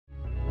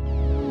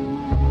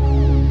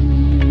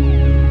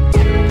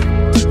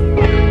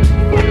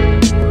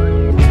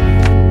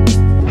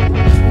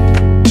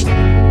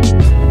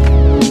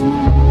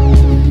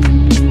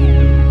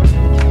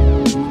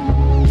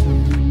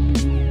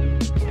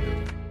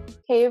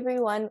Hey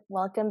everyone,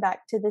 welcome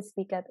back to the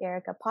Speak Up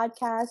Erika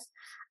podcast.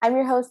 I'm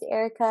your host,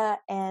 Erika,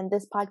 and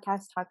this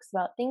podcast talks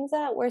about things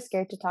that we're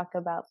scared to talk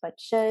about but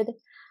should.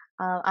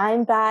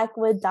 I'm back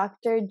with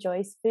Dr.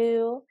 Joyce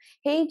Fu.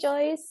 Hey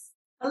Joyce.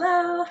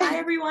 Hello, hi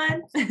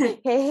everyone.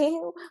 Hey,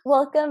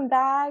 welcome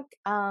back.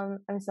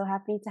 I'm so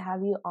happy to have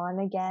you on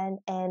again.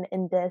 And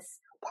in this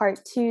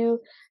part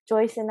two,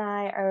 Joyce and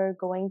I are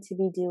going to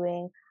be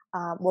doing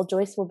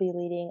Joyce will be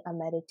leading a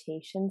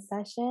meditation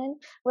session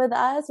with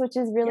us, which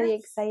is really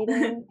Yes.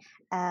 exciting.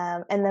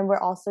 And then we're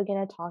also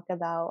going to talk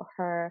about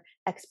her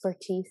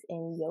expertise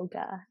in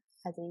yoga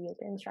as a yoga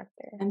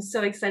instructor. I'm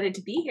so excited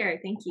to be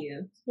here. Thank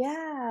you.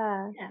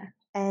 Yeah. Yeah.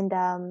 And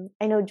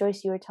I know,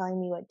 Joyce, you were telling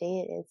me what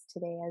day it is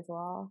today as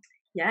well.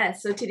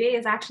 Yes, so today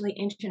is actually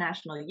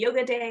International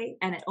Yoga Day,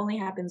 and it only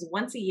happens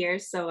once a year.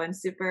 So I'm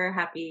super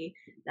happy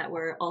that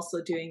we're also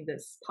doing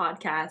this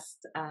podcast,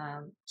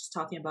 just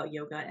talking about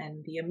yoga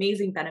and the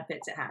amazing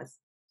benefits it has.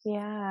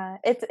 Yeah,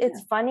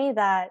 it's funny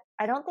that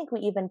I don't think we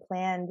even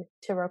planned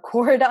to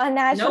record on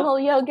National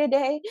Nope. Yoga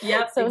Day.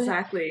 Yep, So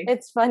exactly.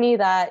 it's funny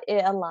that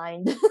it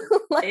aligned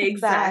like that.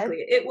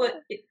 Exactly.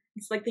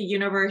 It's like the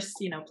universe,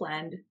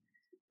 planned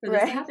for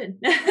this to Right. happen.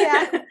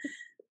 Yeah.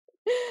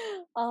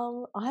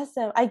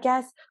 Awesome. I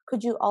guess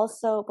could you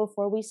also,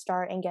 before we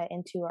start and get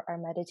into our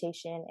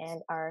meditation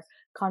and our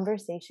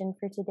conversation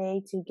for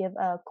today, to give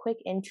a quick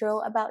intro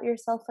about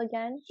yourself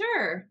again?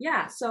 Sure.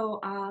 Yeah. So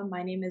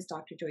my name is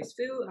Dr. Joyce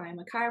Fu. I'm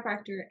a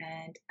chiropractor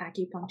and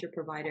acupuncture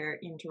provider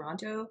in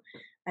Toronto.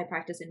 I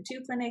practice in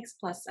 2 clinics,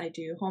 plus I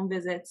do home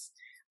visits.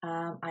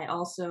 I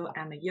also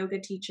am a yoga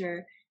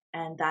teacher,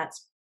 and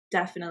that's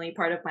definitely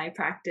part of my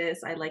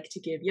practice. I like to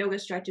give yoga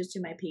stretches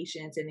to my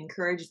patients and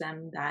encourage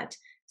them that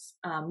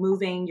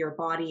moving your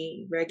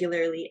body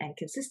regularly and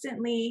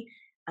consistently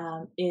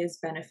is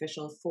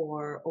beneficial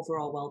for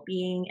overall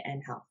well-being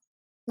and health.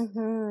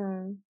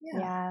 Mm-hmm. Yeah.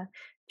 Yeah.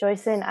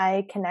 Joyce and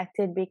I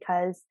connected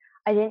because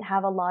I didn't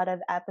have a lot of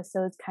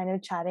episodes kind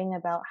of chatting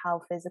about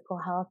how physical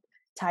health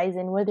ties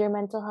in with your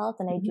mental health.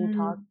 And I do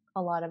talk Hmm.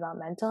 a lot about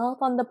mental health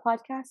on the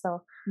podcast.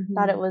 So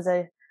thought it Hmm. was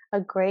a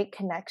great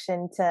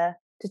connection to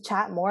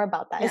chat more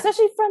about that, Yeah.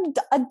 especially from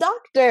a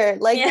doctor.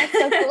 Like Yeah, that's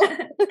so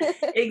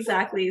cool.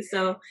 exactly.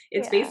 So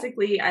it's Yeah.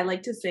 basically, I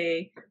like to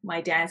say,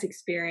 my dance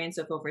experience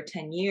of over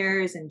 10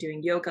 years and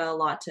doing yoga a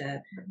lot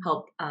to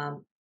help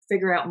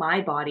figure out my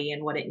body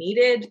and what it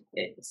needed.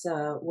 It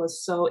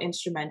was so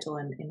instrumental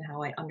in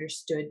how I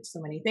understood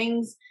so many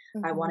things. I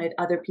Mm-hmm. wanted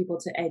other people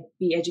to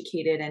be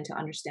educated and to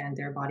understand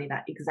their body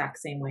that exact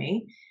same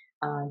way.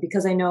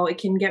 Because I know it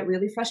can get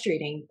really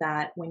frustrating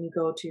that when you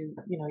go to,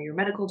 your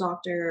medical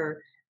doctor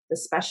or the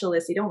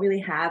specialist, they don't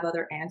really have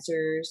other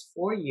answers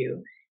for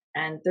you.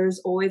 And there's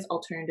always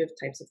alternative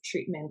types of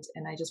treatment.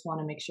 And I just want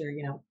to make sure,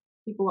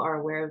 people are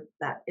aware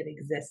that it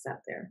exists out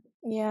there.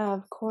 Yeah,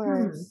 of Hmm.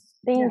 course.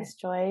 Yeah. Thanks,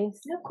 Joyce.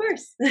 Yeah, of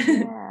course.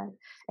 Yeah.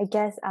 I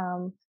guess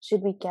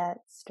should we get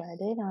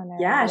started on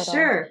our Yeah, little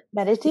sure. We could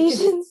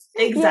meditations?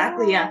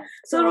 exactly, yeah. Yeah.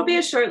 So it'll be Yeah.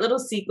 a short little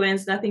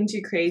sequence, nothing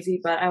too crazy,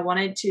 but I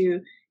wanted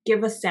to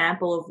give a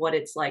sample of what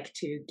it's like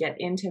to get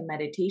into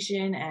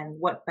meditation and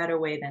what better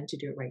way than to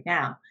do it right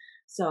now.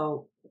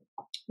 So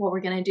what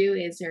we're going to do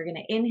is we're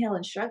going to inhale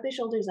and shrug the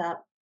shoulders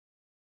up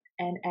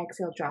and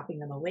exhale, dropping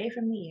them away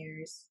from the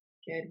ears.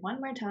 Good.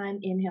 One more time.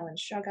 Inhale and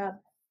shrug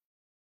up.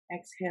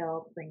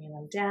 Exhale, bringing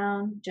them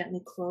down.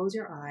 Gently close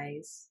your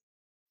eyes.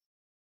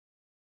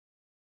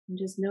 And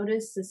just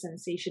notice the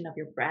sensation of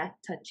your breath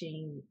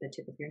touching the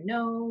tip of your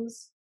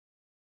nose.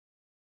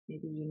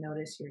 Maybe you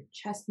notice your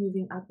chest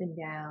moving up and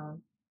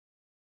down.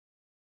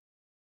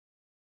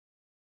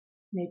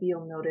 Maybe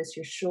you'll notice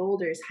your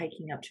shoulders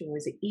hiking up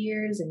towards the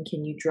ears, and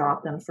can you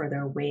drop them further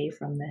away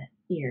from the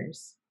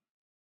ears?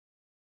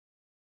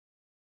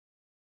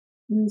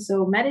 And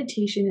so,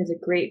 meditation is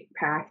a great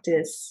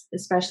practice,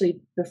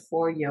 especially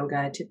before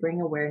yoga, to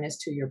bring awareness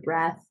to your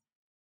breath,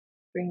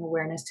 bring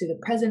awareness to the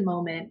present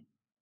moment,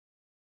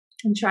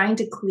 and trying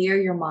to clear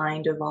your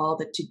mind of all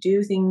the to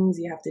do things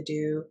you have to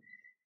do,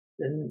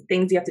 the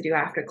things you have to do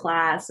after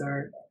class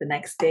or the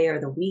next day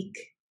or the week.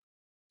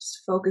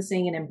 Just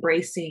focusing and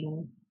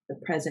embracing the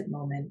present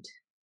moment.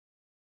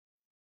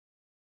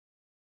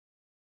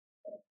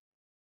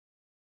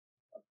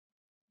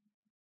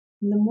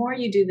 And the more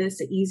you do this,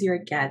 the easier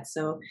it gets.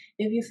 So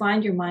if you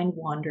find your mind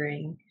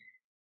wandering,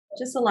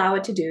 just allow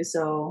it to do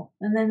so,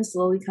 and then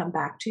slowly come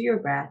back to your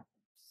breath,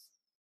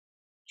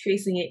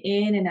 tracing it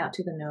in and out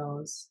to the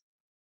nose.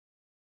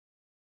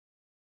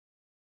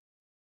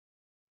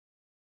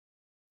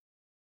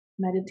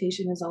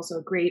 Meditation is also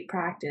a great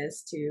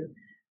practice to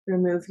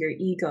remove your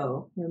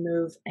ego,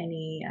 remove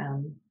any,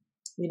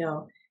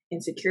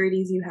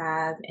 insecurities you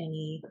have,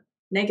 any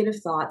negative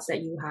thoughts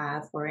that you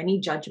have, or any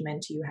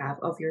judgment you have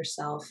of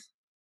yourself.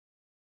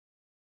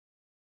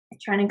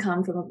 Trying to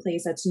come from a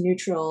place that's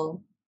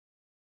neutral,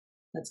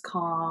 that's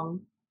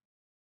calm,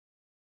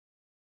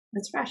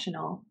 that's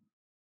rational.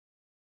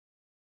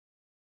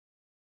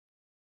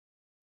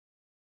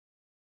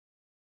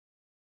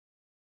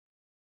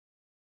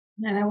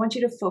 And I want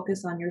you to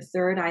focus on your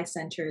third eye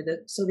center,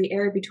 so the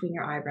area between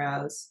your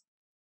eyebrows.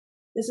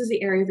 This is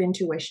the area of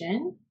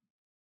intuition.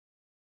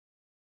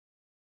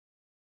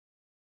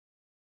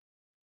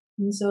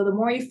 And so the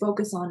more you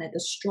focus on it, the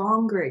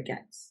stronger it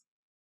gets.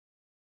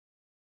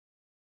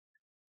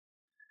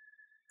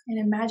 And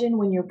imagine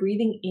when you're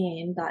breathing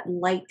in, that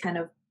light kind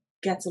of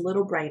gets a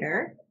little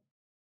brighter.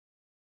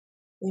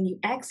 When you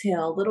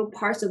exhale, little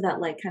parts of that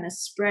light kind of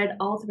spread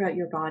all throughout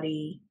your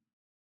body,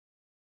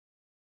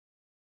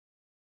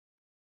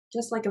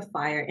 just like a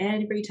fire.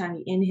 And every time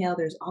you inhale,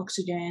 there's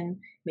oxygen,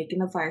 making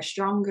the fire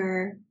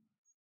stronger.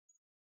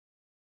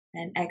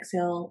 And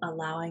exhale,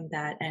 allowing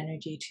that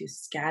energy to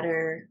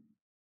scatter.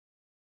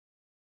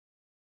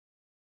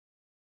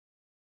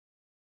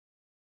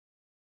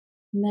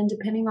 And then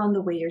depending on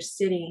the way you're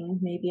sitting,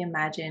 maybe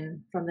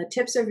imagine from the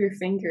tips of your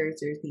fingers,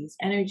 there's these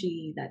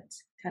energy that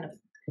kind of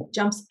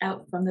jumps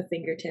out from the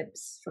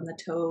fingertips, from the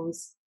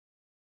toes.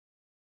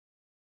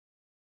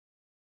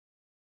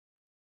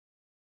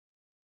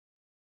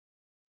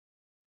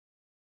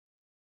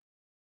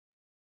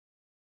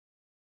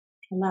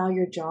 Allow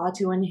your jaw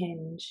to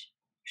unhinge,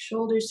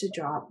 shoulders to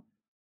drop,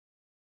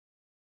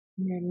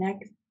 and your neck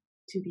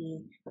to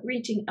be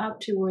reaching up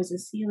towards the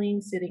ceiling,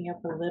 sitting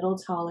up a little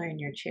taller in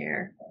your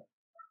chair.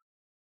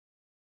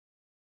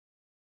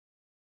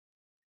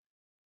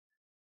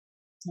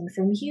 And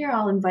from here,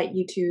 I'll invite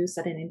you to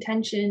set an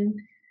intention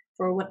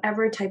for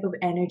whatever type of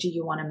energy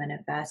you want to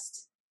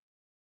manifest.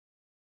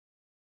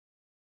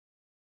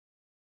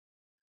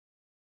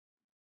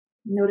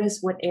 Notice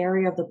what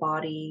area of the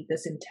body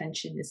this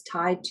intention is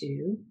tied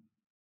to.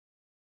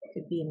 It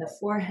could be in the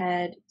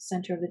forehead,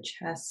 center of the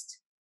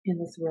chest, in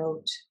the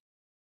throat,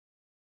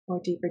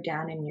 or deeper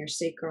down in your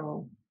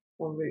sacral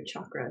or root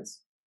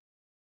chakras.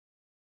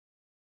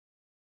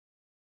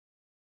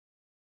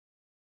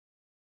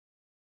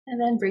 And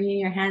then bringing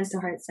your hands to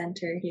heart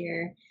center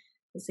here.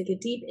 Let's take a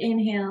deep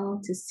inhale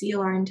to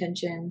seal our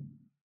intention.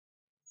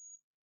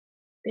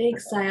 Big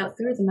sigh out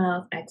through the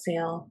mouth,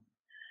 exhale.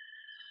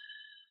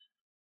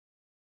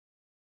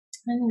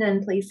 And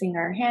then placing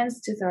our hands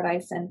to third eye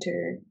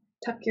center,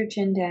 tuck your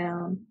chin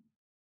down.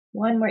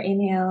 One more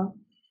inhale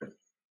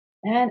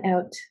and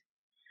out.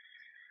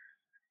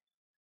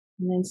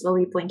 And then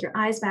slowly blink your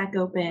eyes back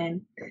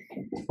open.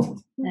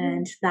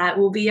 And that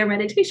will be our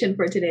meditation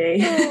for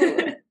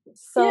today.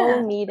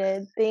 So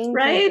needed. Thank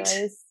you,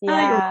 Joyce.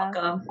 Yeah. You're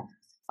welcome.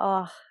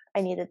 Oh,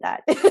 I needed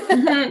that.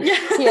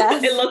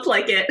 Yes. It looked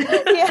like it.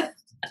 Yeah.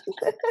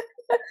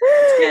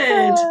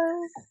 Good.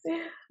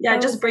 Yeah,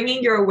 just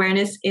bringing your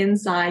awareness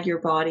inside your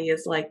body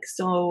is like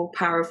so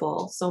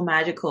powerful, so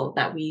magical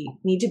that we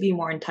need to be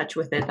more in touch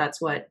with it.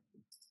 That's what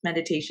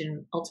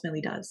meditation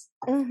ultimately does.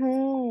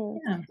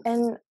 Yeah.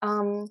 And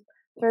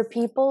for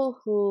people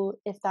who,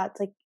 if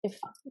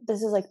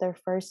this is like their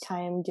first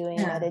time doing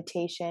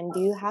meditation, do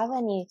you have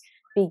any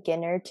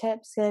beginner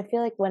tips? Because I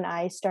feel like when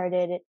I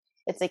started,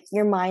 it's like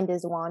your mind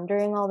is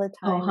wandering all the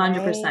time.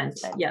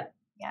 100%. Right?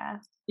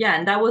 Yeah,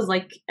 and that was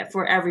like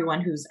for everyone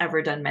who's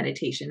ever done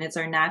meditation. It's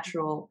our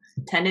natural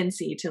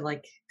tendency to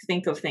like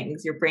think of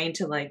things, your brain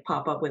to like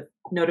pop up with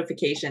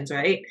notifications,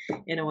 right?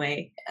 In a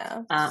way,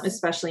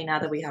 especially now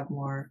that we have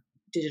more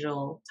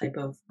digital type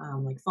of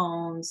like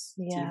phones,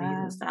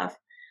 TVs and stuff.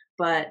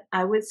 But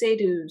I would say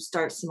to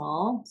start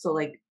small. So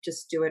like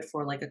just do it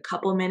for like a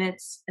couple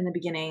minutes in the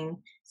beginning.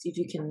 See if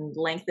you can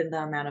lengthen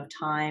the amount of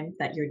time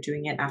that you're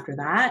doing it after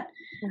that.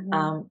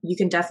 You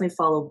can definitely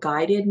follow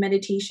guided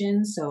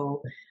meditation.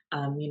 So,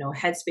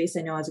 Headspace,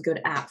 I know, is a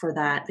good app for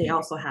that. They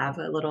also have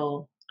a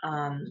little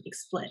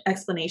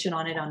explanation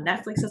on it on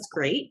Netflix. That's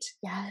great.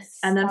 Yes.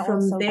 And then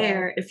from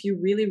there, if you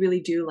really,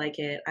 really do like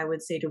it, I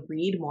would say to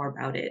read more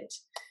about it.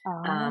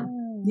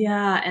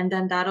 And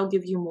then that'll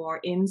give you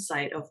more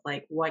insight of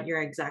like what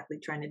you're exactly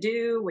trying to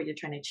do, what you're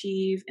trying to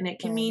achieve. And it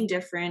can mean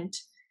different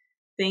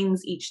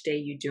things each day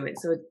you do it.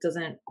 So it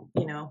doesn't,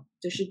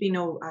 there should be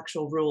no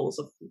actual rules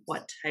of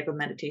what type of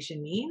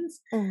meditation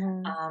means,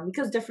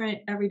 because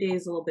every day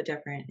is a little bit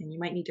different and you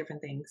might need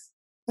different things.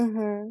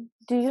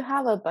 Do you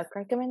have a book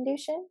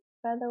recommendation,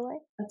 by the way?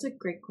 That's a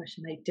great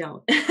question. I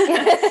don't.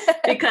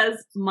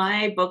 Because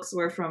my books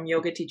were from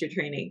yoga teacher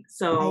training.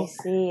 So I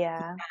see,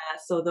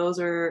 so those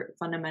are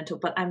fundamental,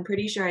 but I'm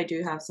pretty sure I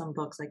do have some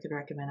books I could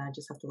recommend. I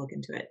just have to look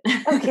into it.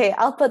 Okay,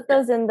 I'll put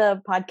those in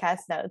the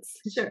podcast notes.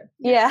 Sure.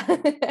 Yeah.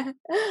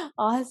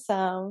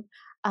 Awesome.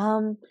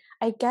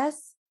 I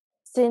guess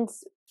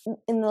since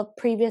in the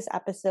previous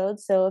episode,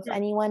 so if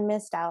anyone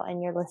missed out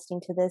and you're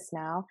listening to this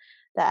now,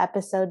 the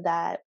episode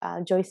that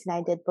Joyce and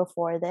I did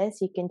before this,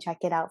 you can check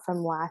it out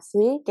from last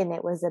week, and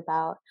it was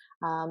about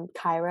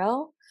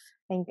chiro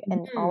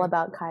and all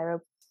about chiropractor.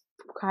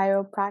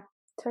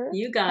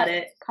 You got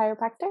it.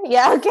 Chiropractor?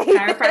 Yeah, okay.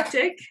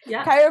 Chiropractic?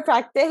 Yeah.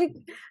 Chiropractic.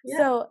 Yeah.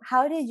 So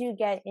how did you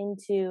get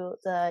into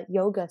the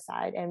yoga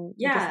side and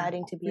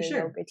deciding to be a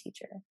yoga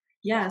teacher?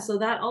 Yeah, so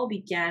that all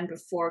began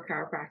before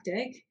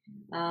chiropractic.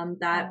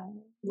 That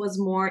was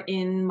more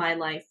in my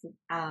life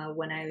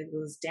when I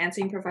was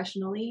dancing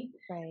professionally.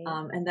 Right.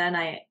 And then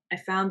I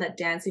found that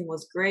dancing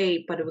was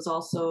great, but it was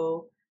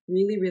also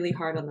really, really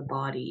hard on the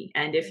body.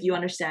 And if you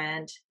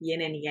understand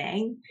yin and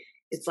yang,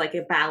 it's like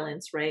a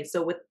balance, right?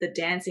 So with the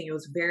dancing, it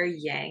was very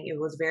yang. It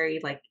was very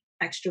like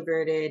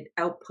extroverted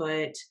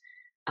output.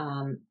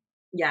 Um,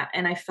 yeah,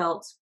 and I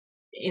felt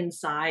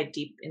inside,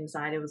 deep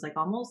inside, it was like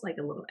almost like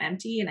a little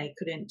empty, and I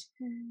couldn't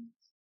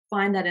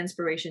find that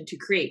inspiration to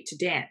create, to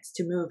dance,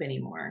 to move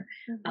anymore.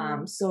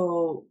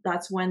 So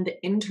that's when the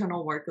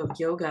internal work of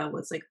yoga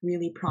was like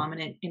really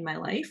prominent in my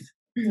life.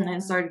 And I Yeah.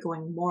 started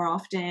going more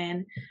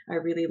often. I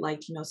really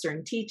liked,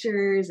 certain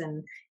teachers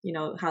and,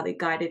 how they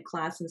guided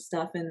class and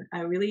stuff. And I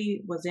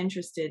really was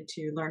interested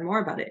to learn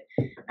more about it.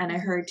 And I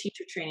Mhm. heard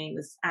teacher training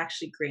was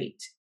actually great,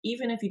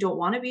 even if you don't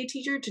want to be a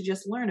teacher, to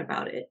just learn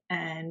about it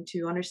and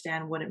to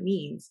understand what it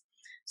means.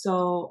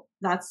 So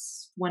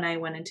that's when I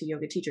went into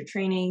yoga teacher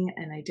training,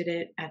 and I did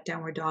it at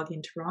Downward Dog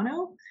in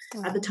Toronto.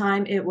 At the Wow.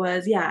 time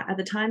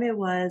it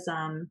was,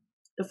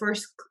 the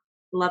first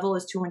level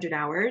is 200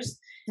 hours.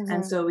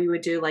 And Mhm. so we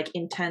would do like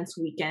intense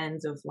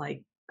weekends of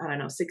like, I don't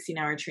know,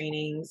 16-hour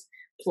trainings,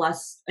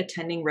 plus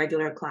attending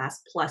regular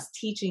class, plus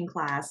teaching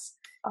class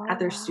Oh, at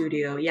their wow.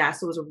 studio. Yeah.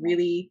 So it was a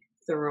really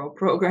thorough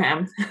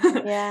program.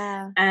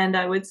 Yeah. And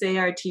I would say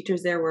our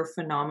teachers there were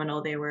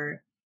phenomenal.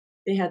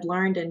 They had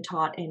learned and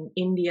taught in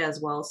India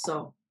as well.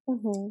 So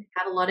Mhm.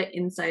 had a lot of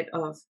insight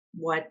of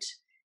what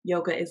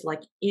yoga is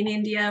like in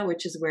India,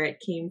 which is where it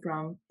came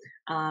from.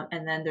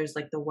 And then there's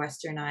like the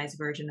westernized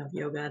version of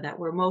yoga that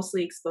we're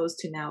mostly exposed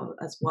to now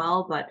as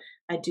well. But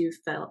I do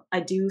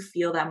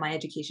feel that my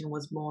education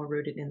was more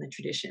rooted in the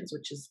traditions,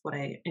 which is what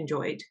I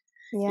enjoyed.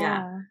 Yeah.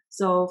 Yeah.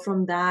 So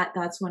from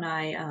that's when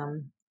I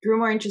grew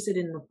more interested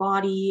in the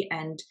body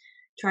and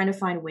trying to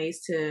find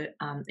ways to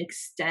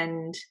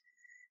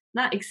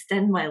not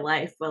extend my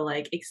life, but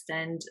like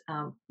extend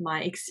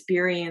my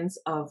experience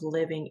of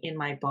living in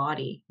my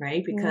body,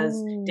 right? Because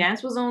Mm.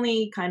 dance was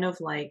only kind of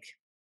like,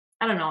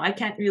 I don't know, I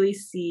can't really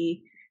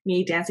see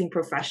me dancing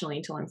professionally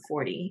until I'm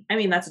 40. I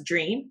mean, that's a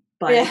dream,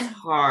 but it's Yeah.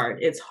 hard.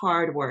 It's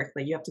hard work.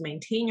 Like you have to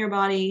maintain your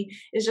body.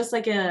 It's just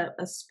like a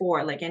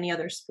sport, like any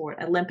other sport,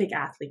 Olympic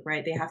athlete,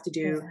 right? They have to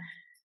do,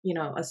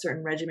 Yeah. a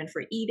certain regimen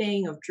for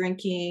eating, of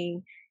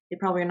drinking. They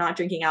probably are not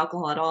drinking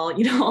alcohol at all,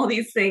 all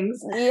these things.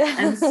 Yeah.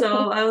 And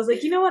so I was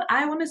like, you know what?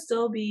 I want to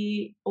still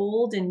be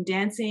old and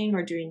dancing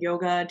or doing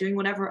yoga, doing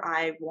whatever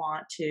I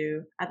want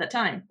to at that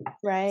time.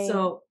 Right.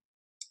 So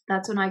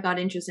that's when I got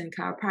interested in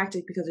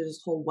chiropractic, because there's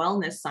this whole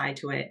wellness side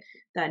to it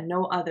that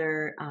no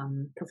other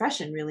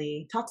profession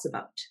really talks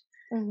about.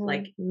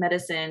 Like Mhm.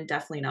 medicine,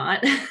 definitely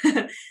not.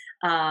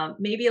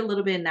 Maybe a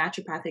little bit in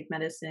naturopathic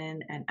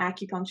medicine and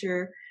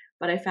acupuncture,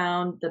 but I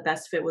found the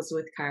best fit was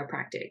with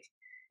chiropractic,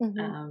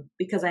 Mhm.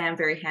 because I am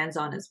very hands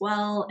on as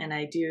well. And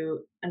I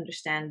do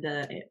understand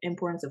the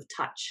importance of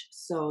touch.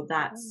 So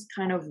that's Mm.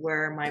 kind of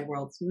where my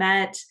worlds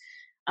met.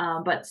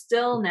 But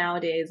still,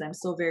 nowadays, I'm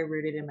still very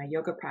rooted in my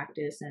yoga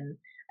practice. And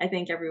I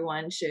think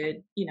everyone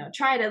should,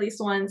 try it at least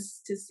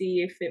once to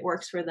see if it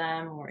works for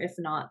them. Or if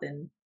not,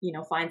 then,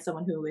 find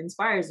someone who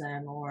inspires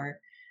them, or,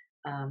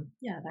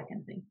 yeah, that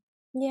kind of thing.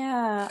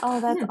 Yeah. Oh,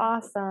 that's Yeah.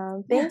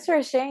 awesome. Yeah. Thanks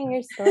for sharing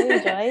your story,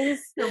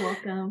 Joyce. You're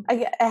welcome.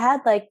 I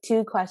had like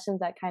two questions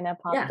that kind of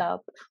popped Yeah.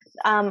 up.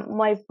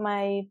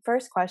 My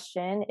first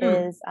question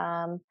Mm. is,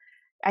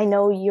 I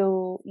know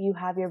you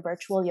have your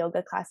virtual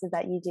yoga classes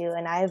that you do,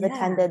 and I've Yeah.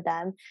 attended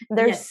them.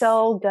 They're Yes.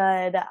 so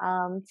good.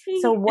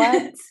 So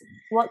Hey.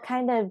 what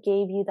kind of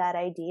gave you that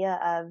idea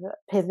of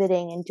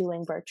pivoting and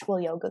doing virtual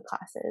yoga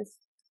classes?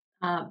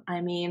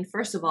 I mean,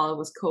 first of all, it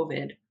was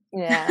COVID.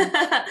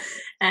 Yeah.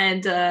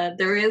 And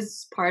there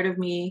is part of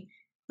me,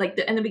 like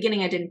in the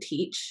beginning, I didn't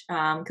teach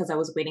because I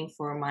was waiting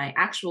for my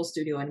actual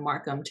studio in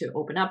Markham to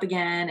open up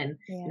again and,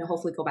 Yeah.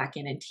 hopefully go back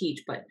in and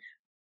teach. But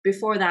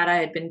before that, I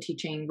had been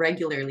teaching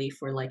regularly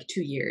for like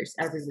 2 years,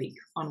 every week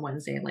on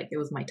Wednesday. Like it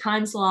was my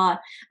time slot.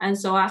 And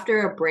so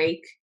after a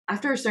break,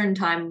 after a certain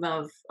time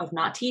of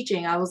not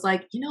teaching, I was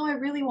like, I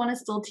really want to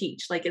still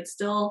teach. Like it's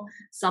still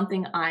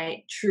something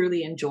I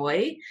truly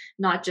enjoy,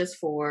 not just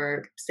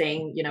for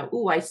saying,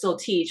 oh, I still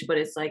teach, but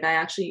it's like I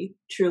actually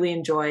truly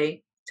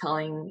enjoy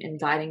telling and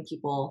guiding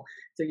people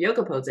through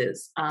yoga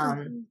poses.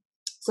 Mhm.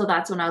 So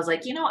that's when I was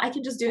like, I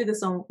can just do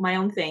this on my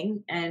own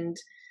thing and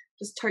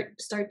just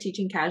start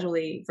teaching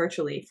casually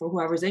virtually for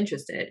whoever's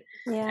interested.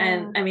 And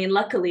Yeah. I mean,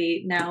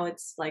 luckily now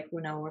it's like,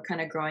 we're kind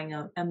of growing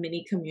a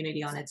mini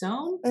community on its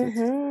own,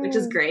 which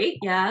is Mhm. great.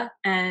 Yeah.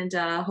 And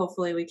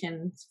hopefully we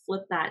can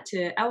flip that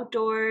to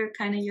outdoor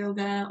kind of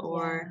yoga,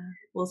 or Yeah.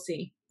 we'll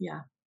see.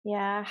 Yeah.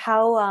 Yeah.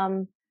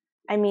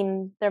 I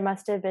mean, there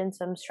must have been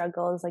some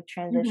struggles like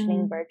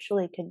transitioning Hmm.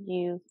 virtually. Could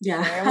you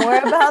Yeah. share more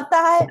about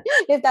that?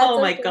 If that's Oh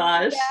my okay.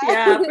 gosh. Yeah.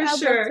 Yeah, for I'd love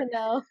sure. to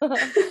know.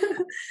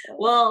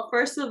 Well,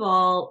 first of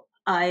all,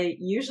 I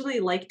usually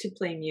like to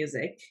play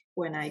music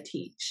when I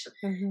teach,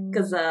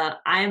 because Mhm.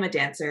 I am a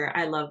dancer.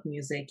 I love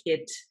music.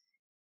 It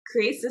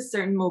creates a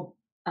certain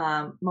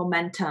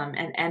momentum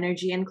and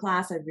energy in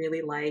class I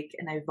really like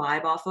and I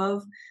vibe off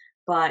of.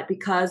 But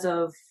because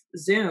of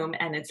Zoom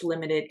and its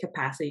limited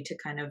capacity to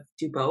kind of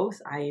do both,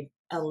 I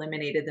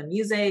eliminated the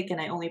music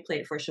and I only play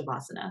it for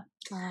Shavasana.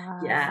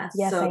 Yeah.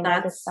 Yes, So I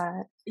noticed that's,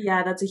 that.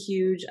 yeah, that's a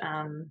huge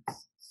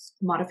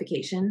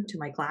modification to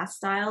my class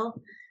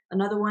style.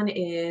 Another one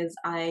is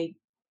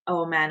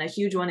oh man, a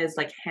huge one is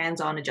like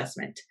hands-on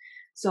adjustment.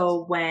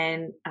 So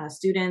when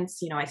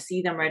students, I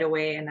see them right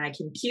away and I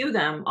can cue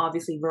them,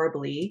 obviously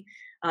verbally.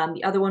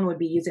 The other one would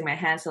be using my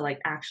hands to like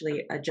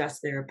actually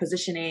adjust their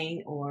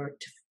positioning or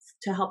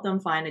to help them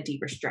find a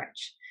deeper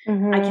stretch.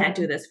 I can't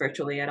do Mm-hmm. this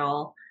virtually at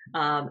all.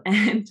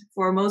 And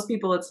for most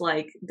people, it's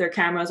like their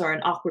cameras are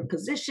in awkward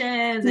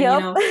positions, and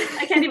Yep.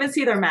 I can't even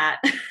see their mat.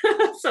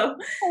 So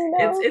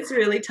I it's know. it's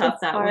really tough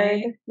It's that hard.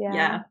 way. Yeah.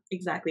 Yeah,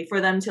 exactly.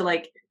 For them to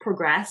like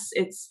progress,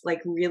 it's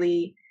like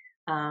really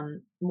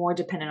more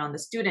dependent on the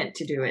student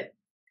to do it,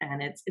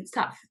 and it's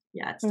tough.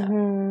 Yeah, it's tough.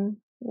 Mhm.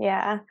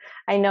 Yeah.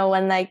 I know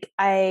when, like,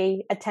 I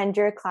attend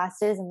your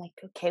classes, I'm like,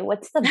 "Okay,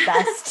 what's the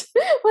best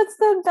what's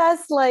the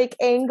best, like,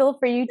 angle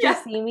for you to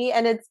Yeah, see me?"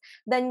 And it's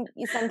then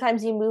you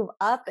sometimes you move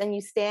up and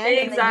you stand,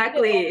 and then you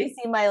can only exactly.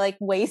 see my, like,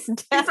 waist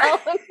down,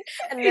 Exactly.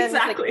 and then it's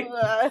like, Exactly.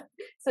 ugh.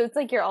 So it's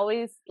like you're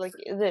always like,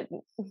 is it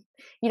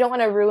you don't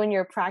wanna ruin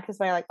your practice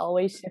by, like,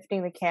 always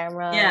shifting the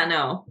camera Yeah, and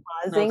no.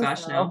 No, pausing,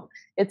 gosh, so no.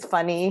 it's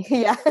funny.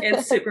 Yeah.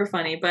 It's super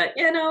funny, but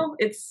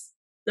it's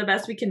the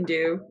best we can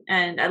do,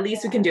 and at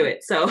least we can do Yeah.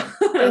 it. So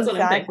that's what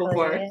I'm thankful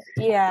for.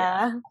 Exactly. Yeah.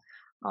 Yeah.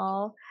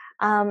 Oh,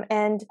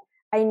 and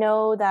I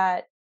know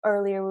that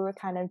earlier we were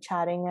kind of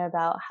chatting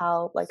about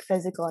how like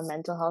physical and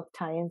mental health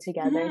tie in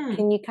together. Mhm.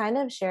 Can you kind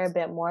of share a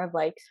bit more of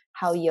like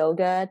how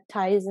yoga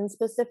ties in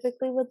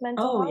specifically with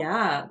mental Oh, health?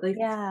 yeah,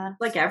 Yeah.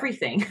 like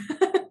everything.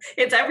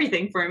 It's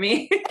everything for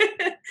me.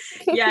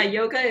 Yeah,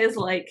 yoga is,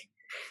 like,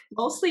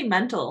 mostly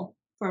mental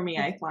for me,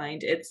 I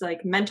find. It's,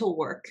 like, mental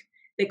work.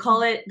 They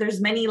call it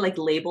there's many, like,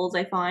 labels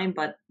I find,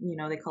 but,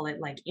 they call it,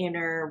 like,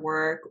 inner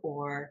work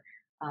or,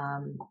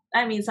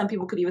 I mean, some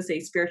people could even say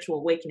spiritual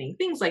awakening,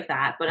 things like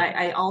that, but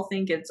I all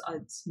think it's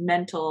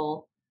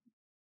mental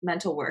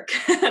work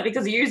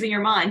because you're using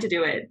your mind to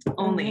do it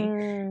only with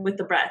Mm-hmm.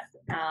 the breath.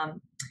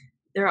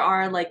 There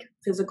are like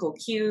physical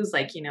cues,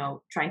 like,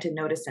 trying to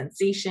notice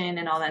sensation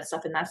and all that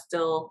stuff. And that's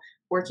still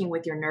working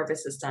with your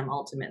nervous system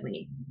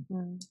ultimately.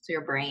 So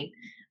your brain.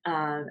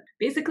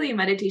 Basically,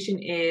 meditation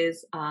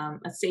is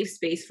a safe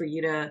space for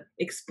you to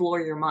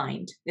explore your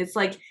mind. It's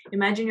like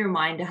imagine your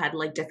mind had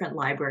like different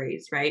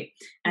libraries, right?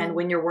 And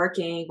when you're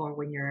working or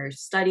when you're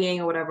studying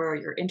or whatever, or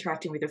you're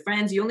interacting with your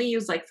friends, you only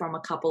use like from a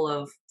couple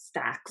of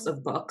stacks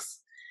of books,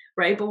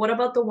 right? But what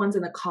about the ones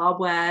in the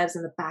cobwebs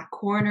in the back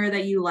corner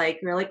that you're like,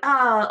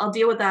 I'll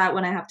deal with that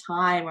when I have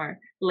time or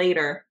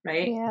later,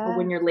 right? Or Yeah.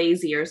 when you're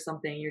lazy or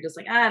something, you're just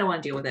like, I don't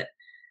want to deal with it.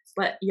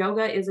 But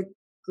yoga is a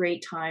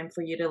great time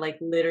for you to like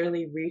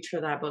literally reach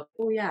for that book.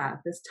 Oh yeah,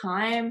 this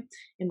time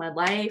in my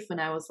life when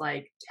I was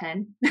like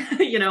 10,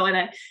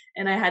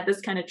 and I had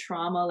this kind of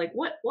trauma. Like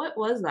what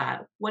was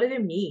that? What did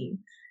it mean?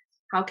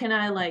 How can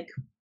I like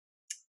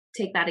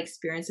take that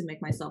experience and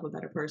make myself a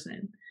better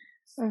person?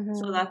 So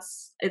Mm-hmm.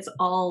 it's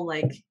all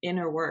like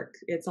inner work.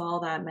 It's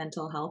all that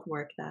mental health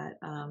work that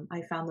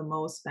I found the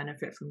most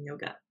benefit from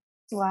yoga.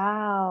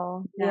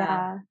 Wow. Yeah.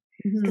 Yeah.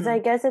 Because I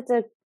Hmm. guess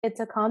it's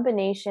a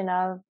combination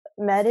of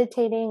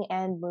meditating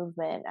and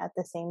movement at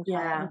the same Yeah.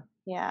 time.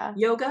 Yeah.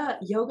 Yoga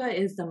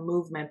is the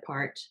movement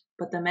part,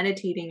 but the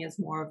meditating is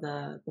more of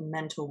the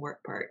mental work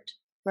part.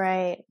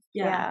 Right.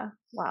 Yeah. Yeah.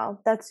 Wow.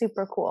 That's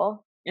super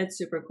cool. It's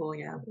super cool.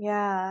 Yeah.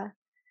 Yeah.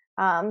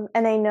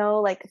 And I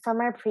know like from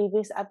our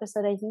previous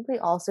episode, I think we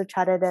also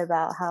chatted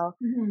about how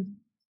Hmm.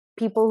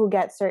 people who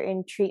get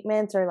certain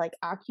treatments or like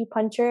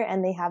acupuncture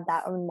and they have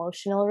that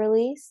emotional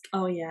release.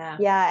 Oh yeah.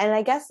 Yeah. And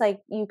I guess like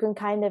you can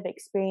kind of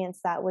experience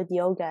that with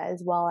yoga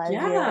as well as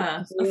you're like Yeah,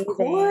 of breathing.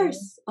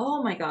 course.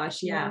 Oh my gosh,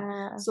 yeah.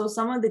 Yeah. So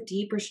some of the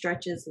deeper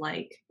stretches,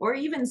 like, or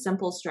even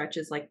simple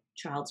stretches like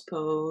child's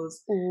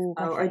pose, Ooh,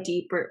 my or a fave.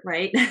 deeper,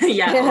 right?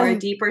 Yeah, or a Yeah.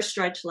 deeper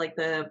stretch like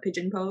the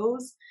pigeon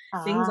pose.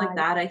 Things Ah, like yeah,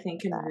 that, I I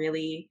think, love can that.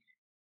 really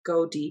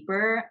go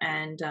deeper.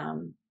 And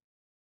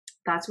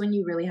that's when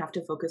you really have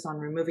to focus on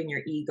removing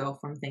your ego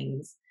from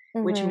things,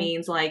 which Mhm.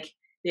 means like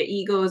the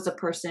ego is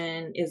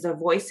is a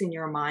voice in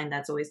your mind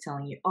that's always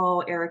telling you, oh,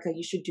 Erica,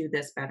 you should do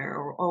this better,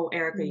 or oh,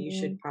 Erica, you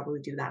should Mm, probably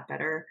do that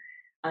better.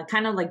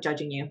 Kind of like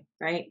judging you,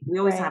 right? We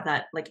always right. have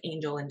that like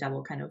angel and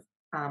devil kind of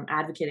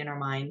advocate in our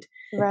mind.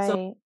 So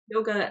Right.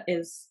 yoga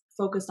is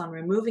focused on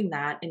removing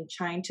that and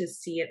trying to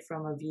see it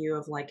from a view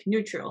of like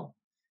neutral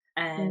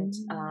and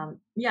Mm,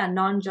 yeah,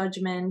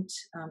 non-judgment,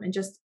 and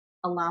just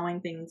allowing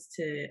things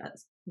to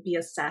be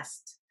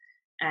assessed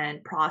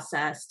and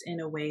processed in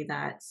a way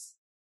that's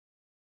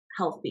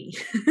healthy,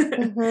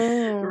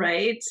 mhm.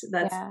 right?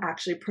 That's Yeah,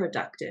 actually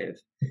productive.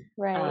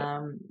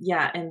 right.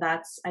 Yeah, and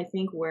that's I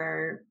think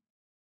where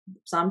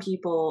some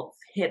people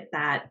hit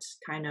that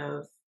kind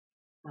of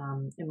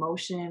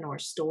emotion or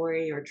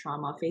story or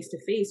trauma face to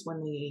face when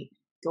they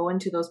go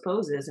into those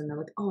poses and they're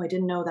like, oh, I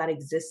didn't know that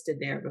existed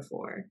there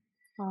before.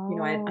 I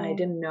Oh,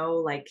 didn't know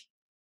like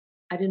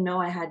I didn't know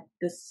I had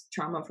this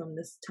trauma from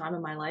this time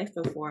in my life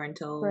before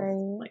until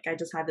right. like I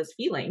just had this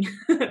feeling.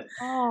 Right?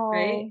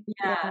 Oh,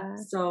 Yeah. yeah.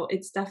 So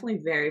it's definitely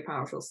very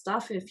powerful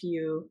stuff if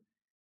you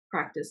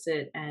practice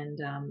it and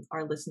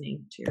are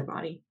listening to your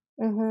body.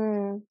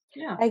 Mhm.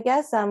 Yeah. I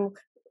guess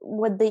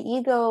with the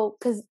ego,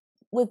 because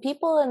with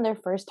people in their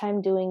first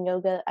time doing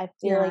yoga, I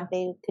feel like Yeah,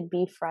 they could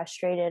be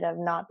frustrated of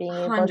not being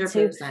able to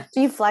 100%.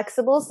 be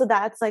flexible. So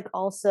that's like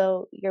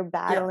also you're Yep,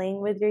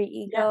 battling with your yep,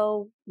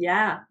 ego.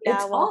 yeah. Yeah,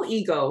 It's well, all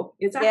ego.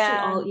 It's actually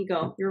yeah, all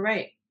ego. You're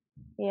right.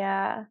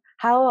 yeah.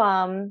 How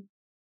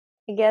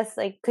I guess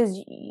like because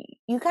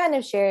you kind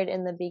of shared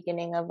in the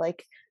beginning of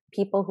like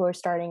people who are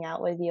starting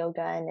out with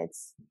yoga and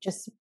it's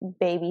just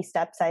baby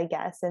steps, I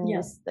guess, and Yeah,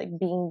 just like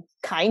being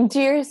kind to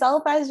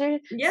yourself as you're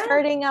yeah,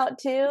 starting out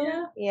too.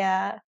 yeah.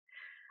 Yeah.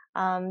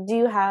 Do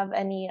you have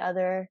any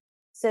other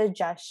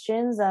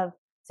suggestions of,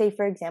 say,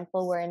 for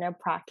example, we're in a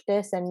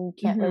practice and you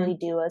can't really Mhm,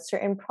 do a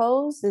certain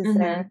pose? Is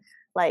there mhm.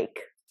 like,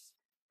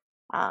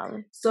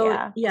 So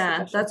yeah, a yeah,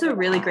 suggestion that's for a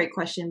really that? great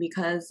question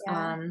because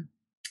Yeah,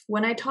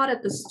 when I taught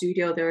at the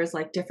studio, there was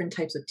like different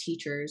types of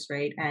teachers,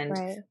 right? And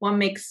right. what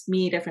makes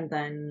me different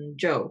than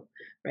Joe,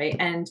 right?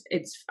 And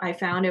I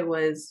found it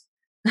was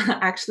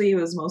actually it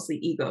was mostly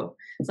ego.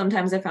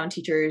 Sometimes I found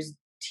teachers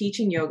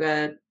teaching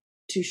yoga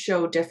to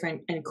show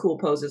different and cool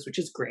poses, which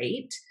is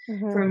great. For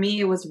Mm-hmm. me,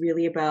 it was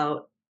really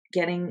about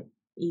getting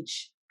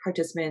each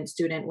participant,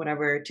 student,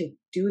 whatever, to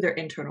do their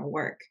internal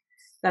work,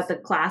 that the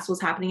class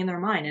was happening in their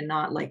mind and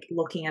not like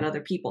looking at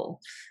other people.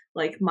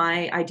 Like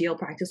my ideal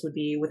practice would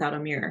be without a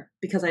mirror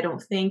because Oh,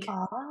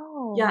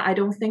 I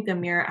don't think the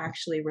mirror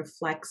actually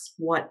reflects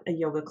what a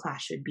yoga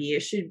class should be.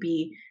 It should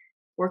be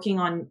working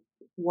on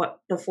what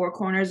the four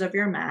corners of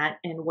your mat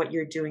and what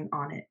you're doing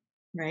on it,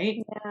 right?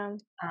 yeah.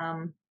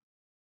 Um,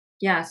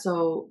 yeah,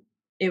 so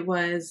it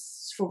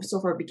was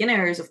for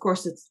beginners, of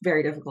course it's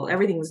very difficult.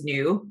 Everything's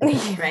new,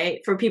 Yeah, right?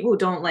 For people who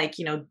don't like,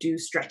 do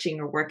stretching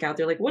or workout,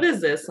 they're like, what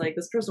is this? Like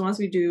this person wants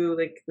me to do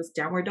like this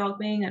downward dog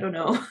thing. I don't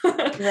know.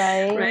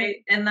 right. Right?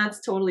 And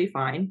that's totally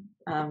fine.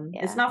 It's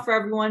Yeah. not for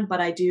everyone, but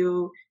I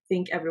do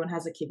think everyone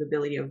has the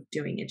capability of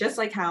doing it. Just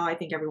like how I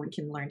think everyone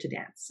can learn to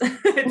dance.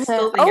 I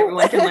still think Oh,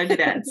 everyone can learn to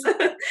dance.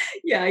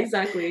 Yeah,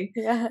 exactly.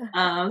 yeah.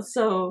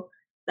 So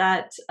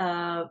that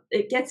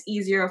it gets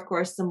easier, of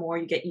course, the more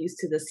you get used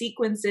to the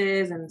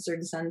sequences and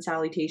certain sun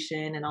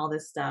salutation and all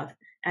this stuff.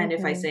 And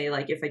if I Mm-hmm. say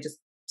like if I just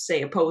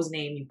say a pose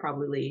name, you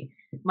probably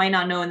might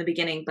not know in the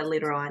beginning, but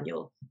later on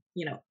you'll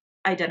you know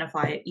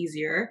identify it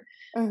easier.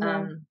 Mm-hmm.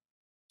 Um,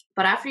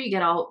 but after you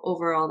get all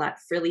over all that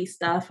frilly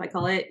stuff, I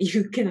call it,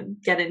 you can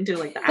get into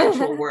like the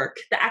actual work.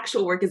 The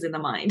actual work is in the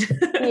mind.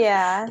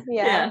 Yeah,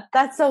 yeah. Yeah,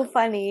 That's so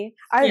funny.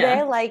 Are yeah.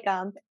 there like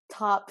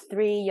top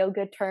three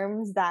yoga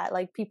terms that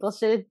like people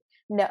should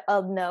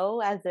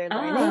know as they're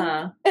learning?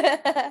 Ah,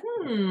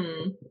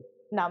 hmm.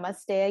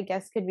 Namaste, I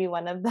guess, could be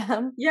one of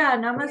them. Yeah,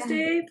 Yeah.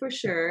 namaste for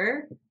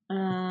sure.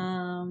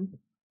 Um,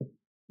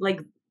 like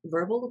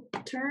verbal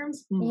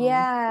terms? Hmm.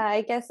 Yeah,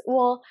 I guess.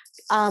 Well,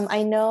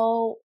 I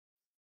know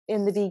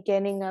in the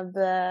beginning of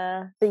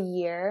the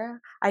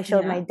year, I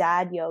showed my Yeah.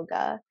 dad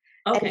yoga,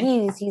 and Okay.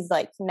 he's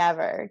like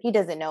never he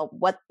doesn't know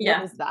what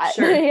Yeah. is that.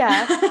 Sure.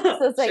 Yeah.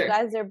 So it's like Sure.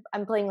 guys are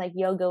I'm playing like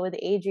yoga with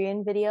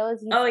Adrian videos.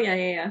 He's Oh like, yeah,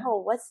 yeah,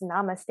 "Oh, what's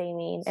namaste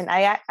mean?" And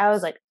I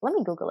was like, "Let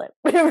me Google it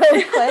real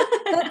quick."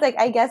 So it's yeah. like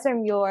I guess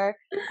from your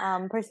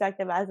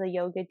perspective as a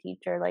yoga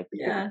teacher, like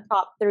Yeah.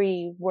 top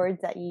three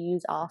words that you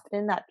use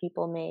often that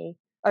people may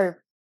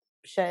or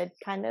should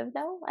kind of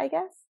know, I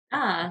guess,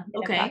 Ah, in a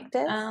okay.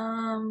 practice.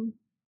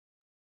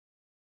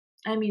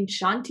 I mean,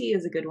 Shanti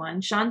is a good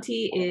one.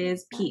 Shanti What is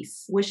is that?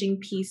 peace, wishing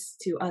peace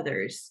to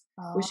others,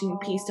 wishing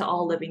peace to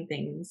all Oh, living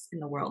things in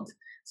the world.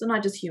 So,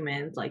 not just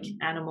humans, like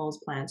animals,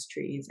 plants,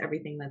 trees,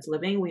 everything that's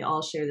living, we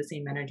all share the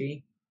same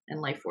energy and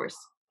life force.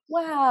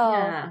 wow.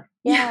 Yeah.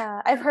 Yeah.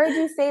 Yeah, I've heard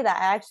you say that.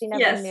 I actually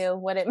never Yes. knew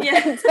what it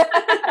Yeah. meant.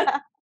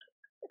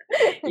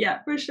 Yeah,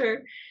 for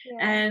sure. Yeah.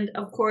 And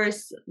of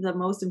course, the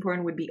most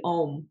important would be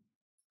Om.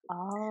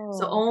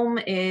 So, Oh, Om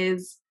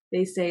is,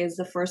 they say, is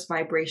the first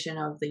vibration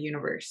of the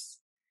universe.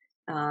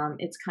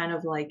 It's kind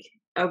of like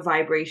a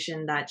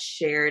vibration that's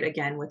shared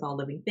again with all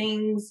living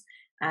things.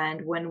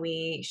 And when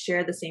we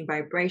share the same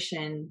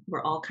vibration,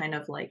 we're all kind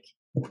of like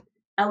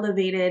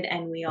elevated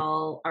and we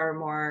all are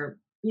more,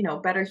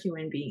 better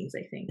human beings,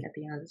 I think, at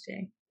the end of the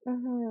day.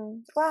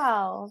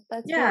 wow,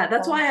 that's Yeah,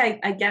 that's beautiful. why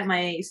I get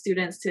my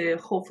students to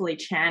hopefully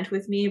chant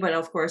with me. But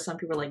of course, some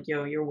people are like,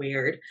 yo, you're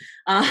weird.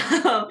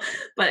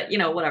 But,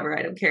 whatever,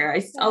 I don't care.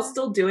 I'll Yeah.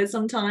 still do it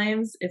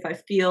sometimes if I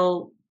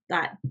feel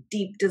that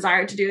deep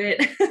desire to do it.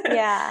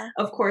 Yeah.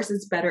 Of course,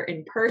 it's better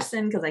in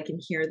person because I can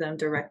hear them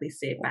directly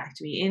say it back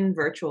to me. In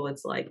virtual,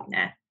 it's like,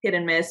 nah, hit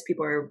and miss.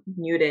 People are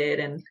muted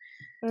and,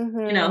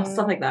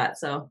 stuff Mhm. like that.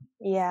 So,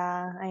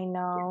 Yeah, I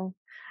know.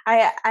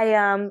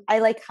 I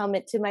like hum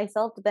it to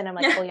myself, but then I'm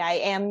like, yeah. oh yeah, I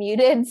am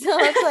muted. So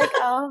it's like,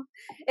 oh,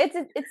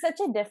 it's such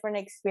a different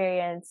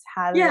experience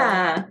having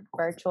Yeah.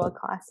 virtual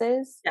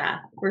classes. Yeah,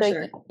 for Like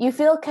sure. you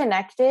feel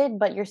connected,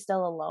 but you're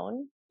still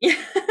alone. Yeah.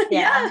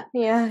 Yeah,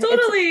 Yeah, yeah,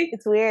 totally.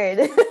 it's weird.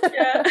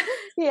 Yeah.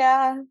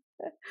 Yeah.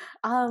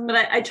 But Um,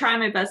 I try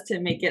my best to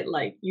make it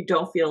like you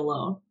don't feel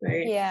alone,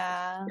 right?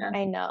 yeah, Yeah.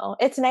 I know.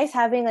 It's nice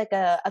having like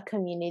a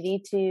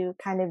community to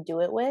kind of do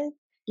it with.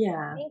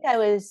 Yeah. Think I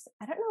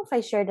don't know if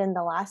I shared in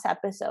the last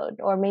episode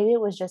or maybe it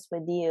was just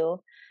with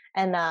you.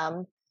 And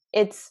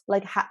it's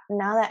like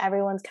now that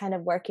everyone's kind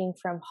of working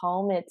from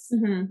home,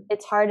 Hmm.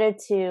 it's harder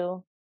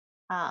to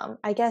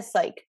I guess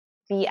like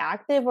be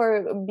active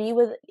or be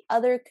with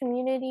other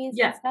communities and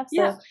Yeah. stuff.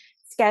 Yeah. So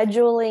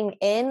scheduling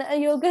in a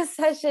yoga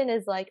session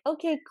is like,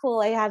 okay, cool.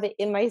 I have it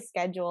in my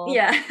schedule, and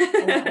Yeah.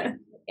 like,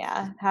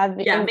 yeah, have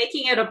it Yeah. in,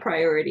 Making it a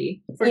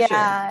priority for sure.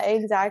 yeah, For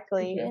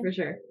exactly. sure. For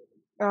sure.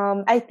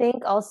 I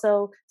think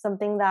also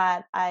something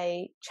that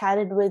I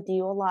chatted with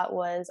you a lot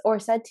was, or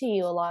said to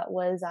you a lot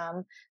was,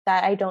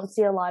 that I don't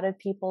see a lot of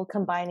people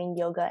combining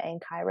yoga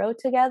and Cairo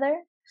together.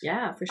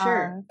 Yeah, for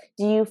sure.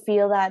 Do you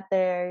feel that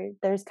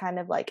there's kind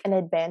of like an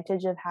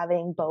advantage of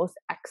having both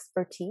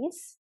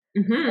expertise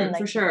and For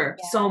like, sure.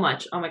 So yeah,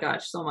 much. Oh my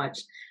gosh, so much.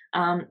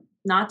 Um,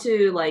 Not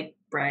to like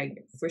brag,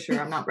 for sure,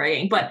 I'm not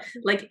bragging, but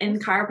like in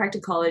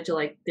chiropractic college,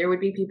 like there would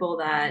be people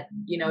that,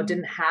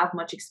 didn't have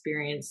much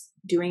experience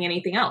doing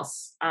anything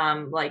else,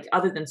 like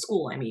other than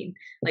school, I mean.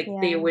 Like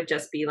they yeah, would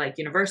just be like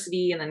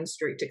university and then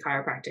straight to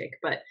chiropractic.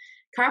 But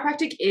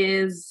chiropractic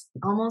is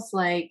almost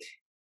like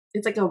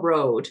it's like a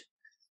road,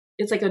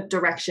 it's like a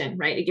direction,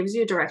 right? It gives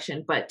you a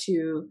direction, but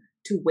to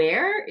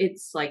where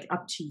it's like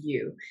up to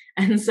you.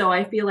 And so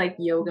I feel like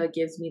yoga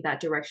gives me that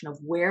direction of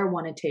where I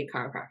want to take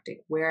chiropractic,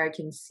 where I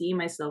can see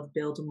myself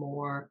build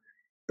more.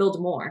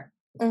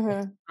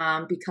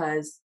 mm-hmm.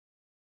 Because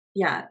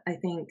yeah, I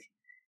think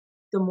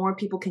the more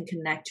people can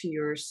connect to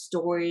your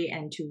story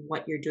and to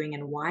what you're doing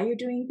and why you're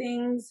doing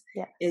things,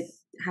 it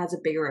Yes, has a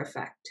bigger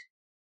effect.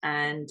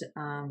 And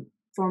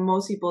for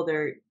most people,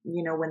 they're,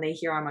 when they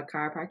hear I'm a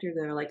chiropractor,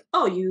 they're like,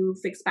 oh, you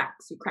fix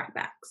backs, you crack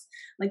backs.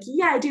 Like,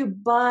 yeah, I do,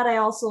 but I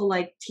also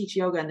like teach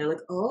yoga. And they're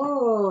like,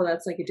 oh,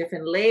 that's like a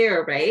different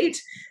layer, right?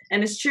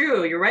 And it's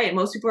true. You're right.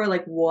 Most people are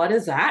like, what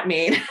does that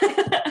mean?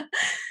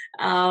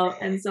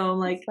 And so I'm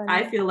like, it's I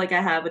funny. feel like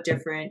I have a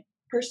different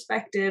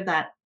perspective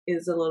that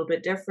is a little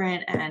bit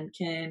different and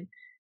can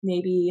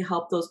maybe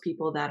help those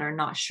people that are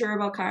not sure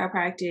about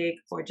chiropractic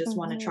or just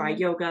want to try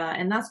Mm-hmm. yoga.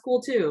 And that's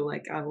cool too.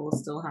 Like I will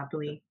still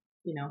happily,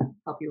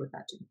 help you with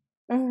that too.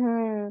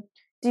 Mm-hmm.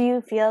 Do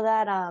you feel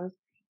that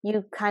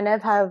you kind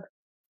of have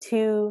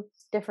two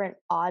different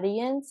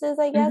audiences,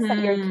 I guess, that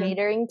you're Hmm.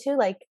 catering to?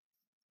 Like,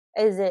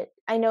 is it,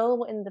 I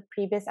know in the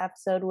previous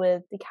episode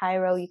with the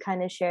Cairo, you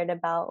kind of shared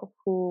about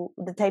who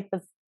the type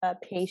of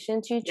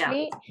patients you Yeah,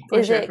 treat. for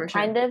Is sure, it for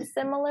sure. kind of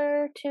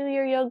similar to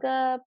your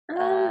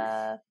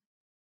Um,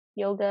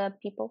 yoga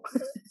people?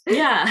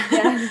 yeah,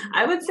 Yeah.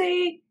 I would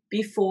say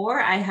before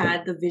I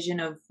had the vision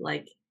of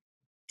like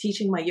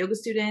teaching my yoga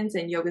students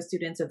and yoga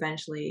students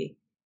eventually,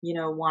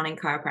 wanting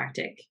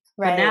chiropractic.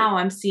 But Right. now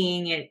I'm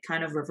seeing it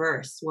kind of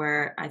reverse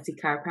where I see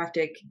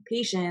chiropractic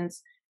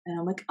patients and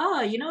I'm like,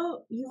 oh,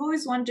 you've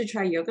always wanted to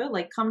try yoga,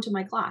 like come to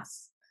my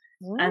class.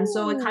 And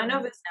so it kind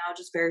of Mm, is now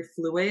just very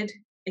fluid.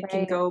 It can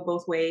right. go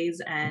both ways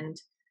and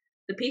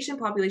the patient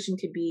population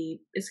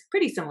is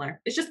pretty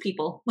similar. It's just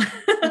people. I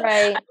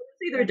Right. wouldn't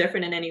say they're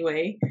different in any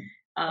way.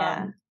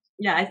 Yeah. Um,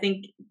 yeah, I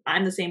think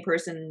I'm the same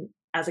person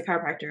as a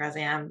chiropractor as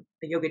I am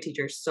a yoga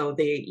teacher. So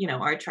they,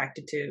 are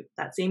attracted to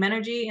that same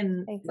energy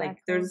and like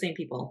they're the Exactly. same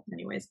people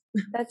anyways.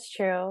 That's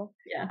true.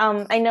 Yeah.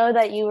 I know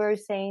that you were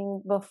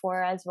saying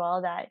before as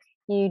well that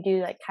you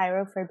do like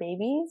Cairo for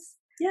babies.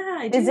 Yeah,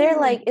 I do. Is there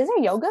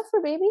yoga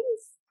for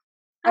babies?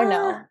 Or Uh,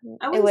 no,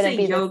 I it wouldn't say wouldn't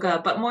be the yoga,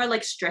 same but more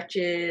like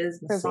stretches,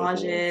 for babies.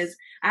 massages.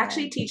 I Yeah.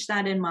 actually teach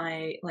that in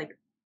my like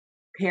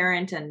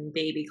parent and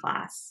baby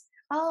class.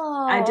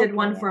 I Oh, did okay,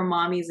 one yeah. for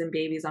mommies and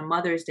babies on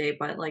Mother's Day,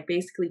 but like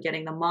basically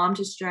getting the mom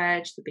to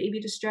stretch, the baby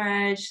to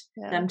stretch,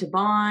 Yeah. them to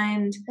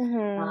bond,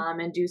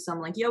 Mhm. and do some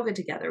like yoga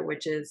together,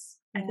 which is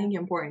I Yeah. think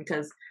important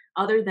because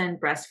other than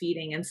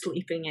breastfeeding and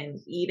sleeping and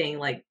eating,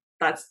 like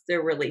that's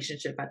their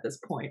relationship at this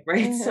point,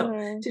 right? So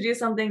Mhm. to do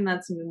something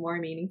that's more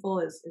meaningful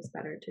is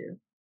better too.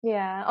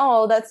 Yeah.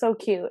 Oh, that's so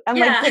cute. I'm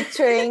like Yeah,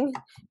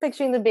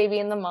 picturing the baby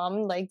and the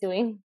mom like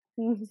doing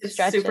it's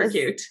super stretches.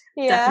 cute.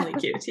 Yeah. Definitely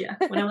cute. Yeah.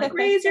 When I'm like,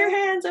 raise your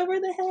hands over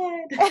the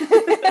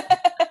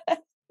head.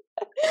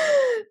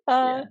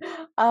 uh,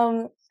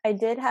 Yeah. I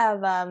did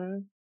have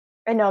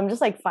I know I'm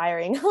just like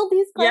firing all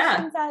these Yeah.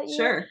 questions at you,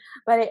 Sure.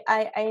 but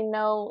I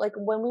know like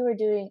when we were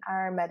doing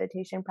our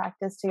meditation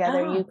practice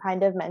together, you Ah,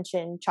 kind of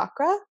mentioned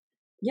chakra,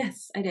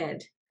 yes, I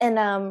did. and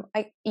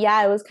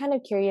I was kind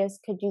of curious.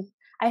 Could you?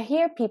 I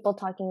hear people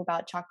talking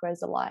about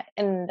chakras a lot,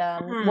 and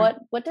Mhm.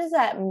 what does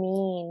that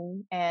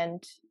mean?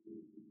 And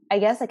I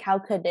guess like how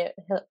could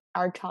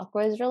our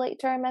chakras relate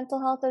to our mental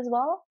health as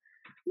well?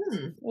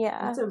 Hmm,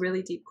 Yeah. that's a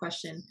really deep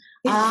question.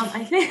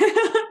 I think,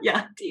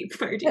 yeah, deep,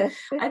 very deep.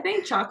 I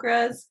think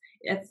chakras,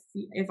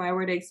 if I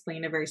were to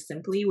explain it very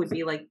simply, would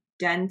be like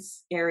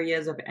dense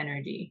areas of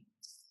energy.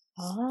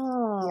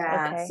 Oh,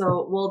 Yeah. okay.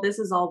 So, well, this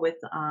is all with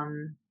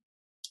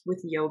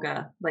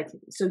yoga. Like,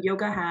 so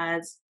yoga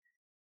has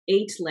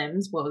 8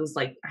 limbs. Well, it was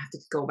like I have to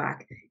go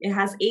back. It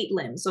has 8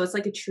 limbs, so it's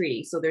like a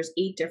tree. So there's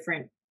 8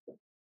 different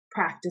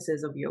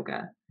practices of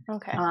yoga,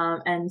 Okay.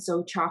 and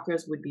so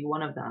chakras would be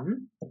one of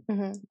them.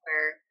 Mhm.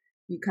 Where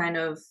you kind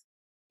of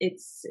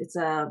it's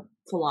a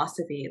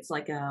philosophy. It's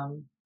like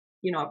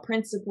a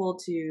principle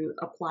to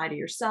apply to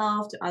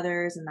yourself, to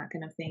others, and that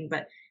kind of thing.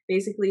 But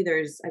basically,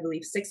 there's, I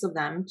believe, 6 of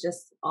them,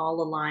 just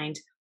all aligned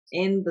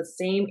in the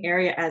same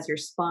area as your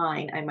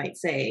spine, I might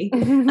say.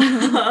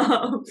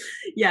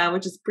 Yeah,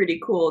 which is pretty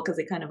cool because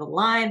they kind of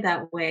align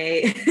that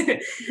way.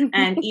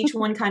 And each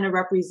one kind of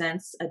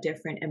represents a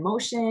different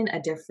emotion, a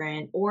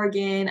different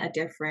organ, a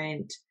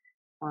different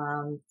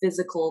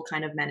physical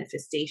kind of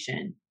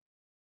manifestation.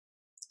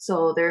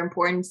 So they're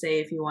important, say,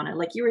 if you want to,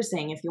 like you were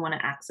saying, if you want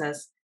to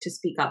access to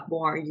speak up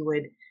more, you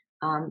would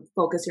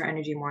focus your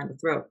energy more on the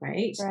throat,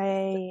 right?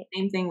 Right.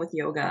 Same thing with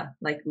yoga.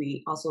 Like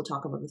we also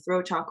talk about the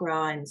throat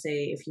chakra and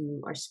say if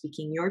you are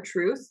speaking your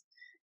truth,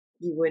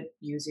 you would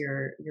use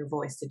your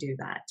voice to do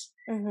that.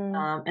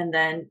 Mm-hmm. And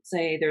then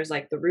say there's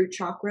like the root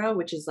chakra,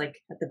 which is like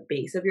at the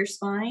base of your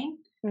spine.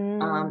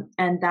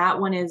 And that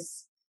one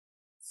is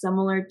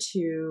similar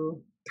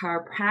to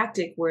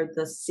chiropractic, where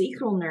the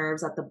sacral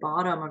nerves at the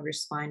bottom of your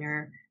spine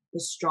are the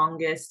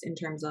strongest in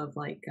terms of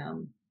like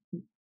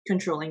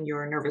controlling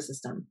your nervous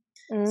system.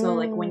 So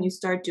like when you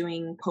start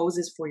doing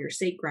poses for your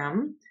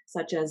sacrum,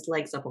 such as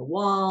legs up a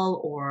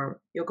wall or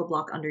yoga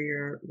block under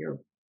your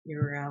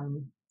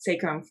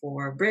sacrum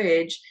for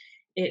bridge,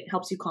 it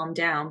helps you calm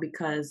down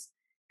because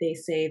they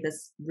say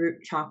this root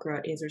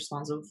chakra is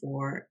responsible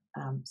for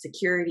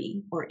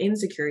security or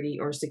insecurity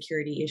or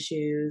security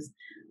issues,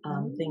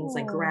 things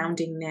like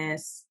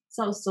groundingness,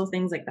 so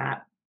things like that.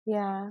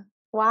 Yeah.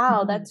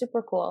 Wow, Mhm. that's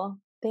super cool.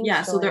 Yeah,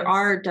 Thanks, so there Joyce.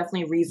 are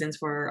definitely reasons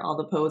for all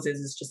the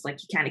poses. It's just like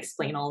you can't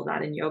explain all of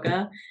that in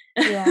yoga.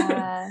 Yeah,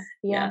 yeah,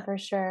 Yeah. for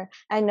sure.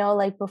 I know,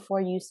 like,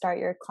 before you start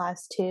your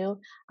class too,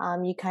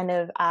 you kind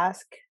of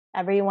ask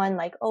everyone,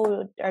 like,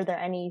 oh, are there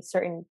any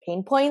certain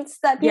pain points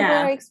that people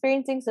are Yeah,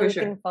 experiencing so for we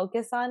sure. can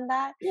focus on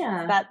that? So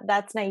Yeah,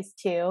 that's nice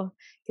too,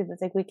 because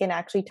it's like we can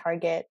actually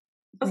target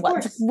of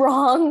what's course.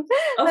 wrong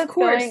Of that's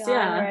going course, on,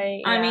 yeah.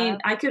 right? I mean, Yeah.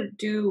 I could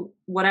do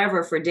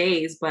whatever for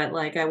days, but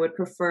like I would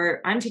prefer,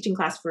 I'm teaching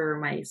class for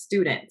my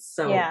students.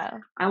 So Yeah.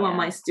 I want Yeah.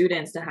 my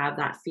students to have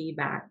that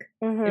feedback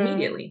Mhm.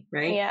 immediately,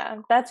 right?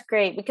 Yeah, that's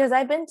great because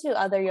I've been to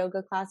other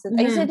yoga classes.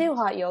 I used to Hmm. do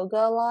hot yoga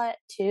a lot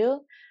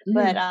too,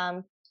 but Hmm.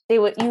 you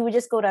would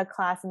just go to a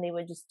class and they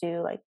would just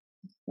do like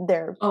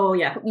their, Oh,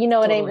 yeah, you know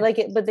what I mean, totally. like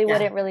it, but they Yeah.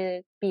 wouldn't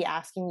really be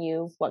asking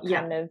you what Yeah.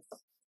 kind of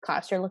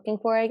class you're looking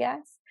for, I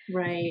guess.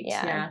 Right.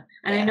 Yeah. Yeah.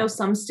 And I Yeah. know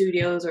some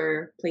studios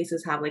or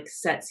places have like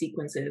set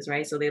sequences,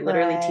 right? So they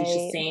literally teach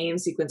the Right. same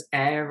sequence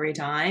every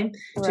time.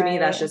 To me,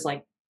 that's Right. just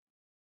like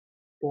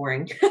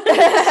boring. To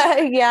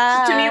me,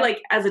 Yeah.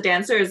 like as a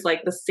dancer, is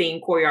like the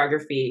same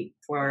choreography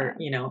for,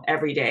 Yeah.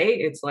 every day.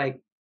 It's like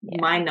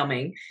Yeah. mind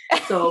numbing.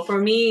 So for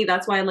me,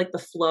 that's why I like the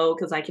flow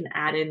because I can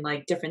add in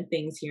like different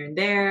things here and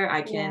there.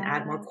 I can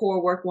add more Yeah.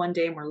 core work one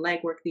day, more leg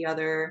work the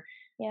other.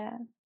 Yeah.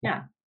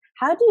 Yeah.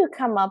 How do you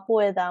come up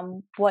with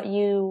what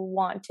you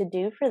want to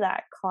do for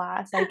that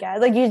class, I guess?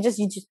 Like you just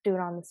do it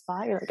on the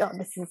spot. You're like, "Oh,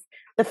 this is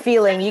the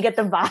feeling." You get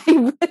the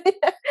vibe.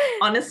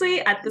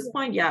 Honestly, at this Yeah.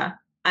 point, yeah.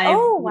 I've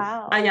Oh,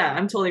 wow. yeah, Okay.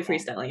 I'm totally Yeah.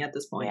 freestyling at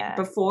this point. Yeah.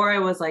 Before I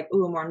was like,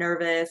 ooh, more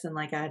nervous and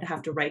like I'd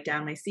have to write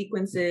down my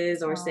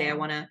sequences or say I Oh,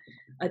 want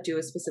to do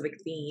a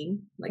specific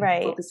theme, like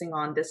right. focusing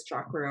on this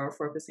chakra or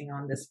focusing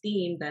on this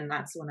theme, then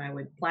that's when I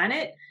would plan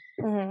it.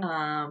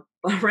 Mhm.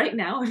 But right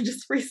now I'm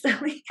just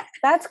freestyling.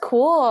 That's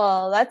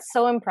cool. That's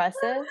so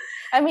impressive.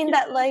 I mean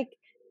that, like,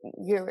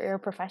 you're a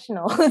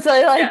professional. So,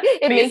 like, Yeah,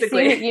 it makes you,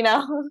 basically. you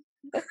know?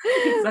 That's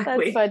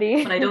Exactly. But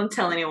funny. I don't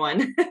tell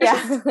anyone.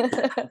 Just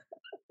Yeah.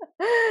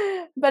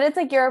 But it's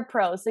like you're a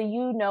pro, so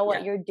you know what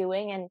yeah. you're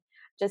doing, and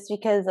just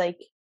because, like,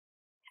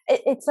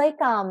 it's like,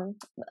 an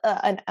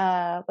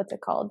what's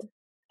it called?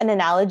 An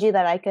analogy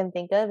that I can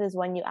think of is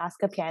when you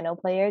ask a piano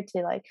player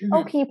to, like,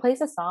 "Oh, Hmm. can you play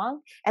us a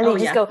song?" And Oh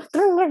they just yeah. go,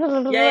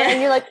 Yeah, and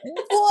yeah. you're like,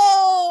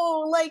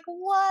 "Whoa! Like,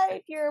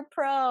 what? You're a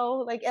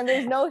pro." Like, and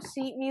there's no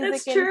sheet music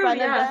That's in true. front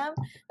of Yeah. them.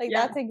 Like,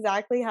 Yeah. that's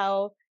exactly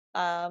how,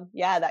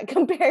 yeah, that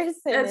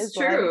comparison That's is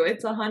like. true.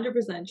 It's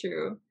 100%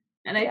 true.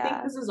 And I think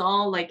Yeah. this is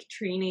all like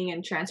training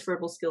and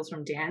transferable skills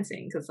from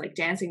dancing because like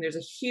dancing, there's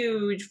a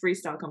huge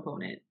freestyle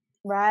component.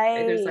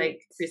 Right? There's Right.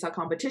 like freestyle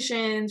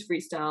competitions,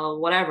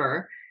 freestyle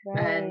whatever,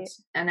 and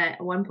Right.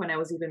 at one point I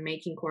was even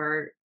making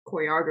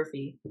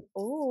choreography.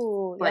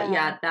 Ooh, But yeah.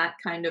 yeah, that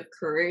kind of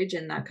courage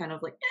and that kind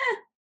of like,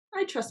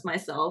 I trust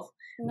myself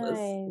was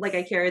like I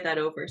Nice. carried that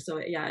over. So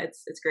yeah,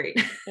 it's great.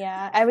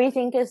 Yeah,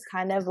 everything is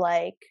kind of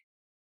like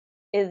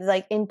is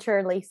like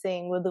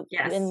interlacing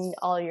Yes. in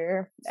all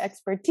your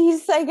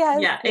expertise, I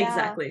guess. Yeah. Yeah,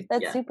 Exactly.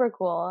 that's Yeah. super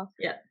cool.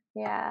 Yeah.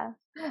 Yeah.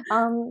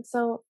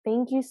 So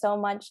thank you so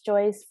much,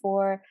 Joyce,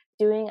 for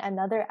doing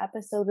another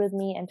episode with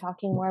me and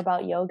talking more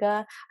about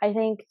yoga. I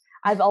think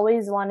I've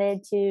always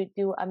wanted to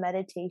do a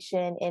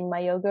meditation in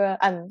my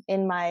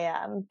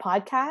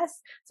podcast.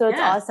 So it's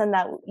Yes. awesome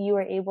that you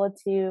were able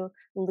to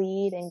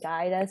lead and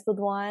guide us with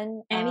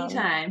one.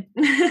 Anytime.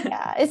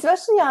 Yeah,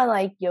 especially on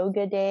like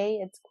yoga day,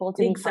 it's cool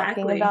to be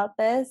talking Exactly. about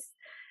this.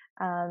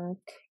 Um,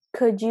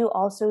 could you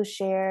also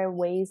share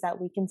ways that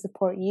we can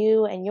support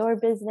you and your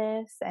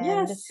business? And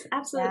Yes, yeah,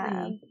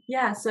 absolutely.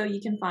 Yeah, so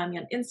you can find me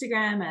on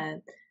Instagram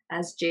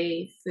as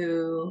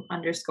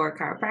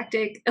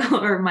jfu_chiropractic,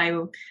 or my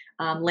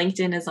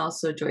LinkedIn is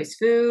also Joyce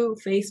Fu,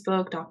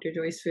 Facebook, Dr.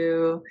 Joyce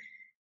Fu,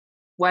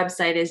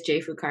 website is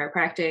jfu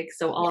chiropractic.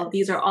 So all of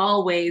these Yes. are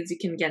all ways you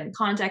can get in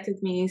contact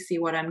with me, see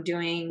what I'm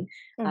doing,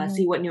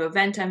 see what new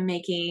event I'm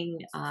making,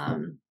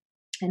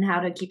 and how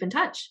to keep in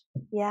touch.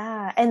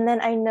 Yeah. And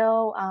then I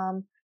know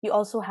you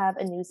also have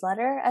a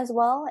newsletter as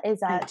well.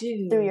 Is I that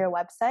through do. your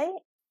website?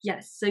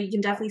 Yes, so you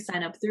can definitely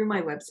sign up through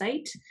my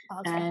website,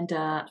 Okay. and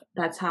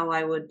that's how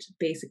I would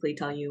basically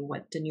tell you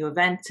what the new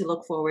event to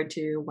look forward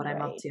to, what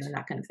I'm up to, Right. and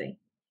that kind of thing.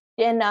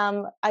 And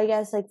I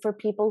guess like for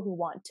people who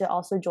want to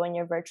also join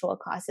your virtual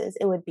classes,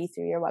 it would be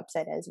through your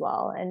website as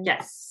well. And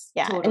Yes,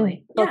 yeah, and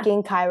totally. Yeah,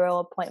 booking Cairo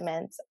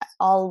appointments,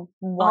 all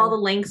all one the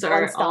links one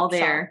are all stop shop.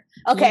 there.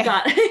 You Okay.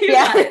 got you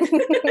Yeah. got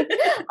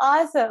it.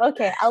 Awesome.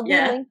 Okay. I'll be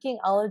Yeah. linking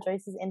all of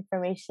Joyce's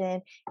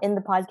information in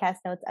the podcast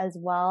notes as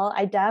well.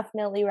 I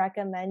definitely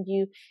recommend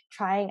you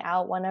trying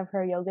out one of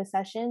her yoga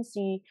sessions.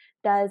 She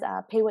does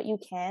pay what you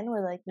can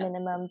with like Yep.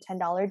 minimum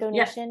 $10 Yep.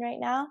 donation right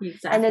now. And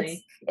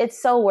Exactly.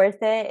 it's so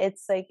worth it.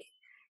 It's like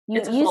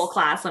It's a you full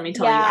class, let me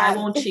tell you. I yeah,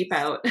 won't cheap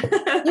out.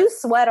 you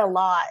sweat a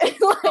lot.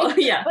 Oh Like,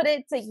 yeah. but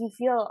it's like you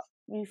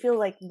feel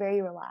like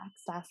very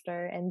relaxed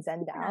after and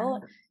zenned Yeah.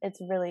 out. It's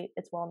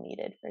well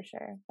needed for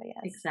sure. But yes.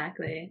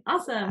 Exactly.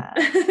 Awesome.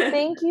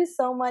 Thank you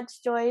so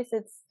much, Joyce.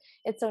 It's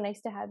so nice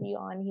to have you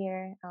on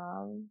here.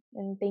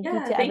 And thank you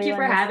Yeah, to thank you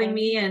for everyone having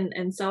me, listening.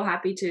 and so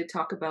happy to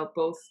talk about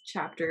both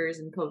chapters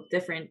and both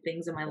different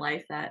things in my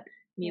life that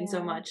mean so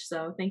Yeah. much.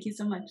 So thank you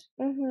so much.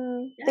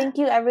 Yeah. Thank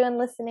you, everyone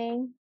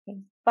listening.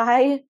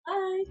 Bye.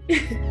 Bye.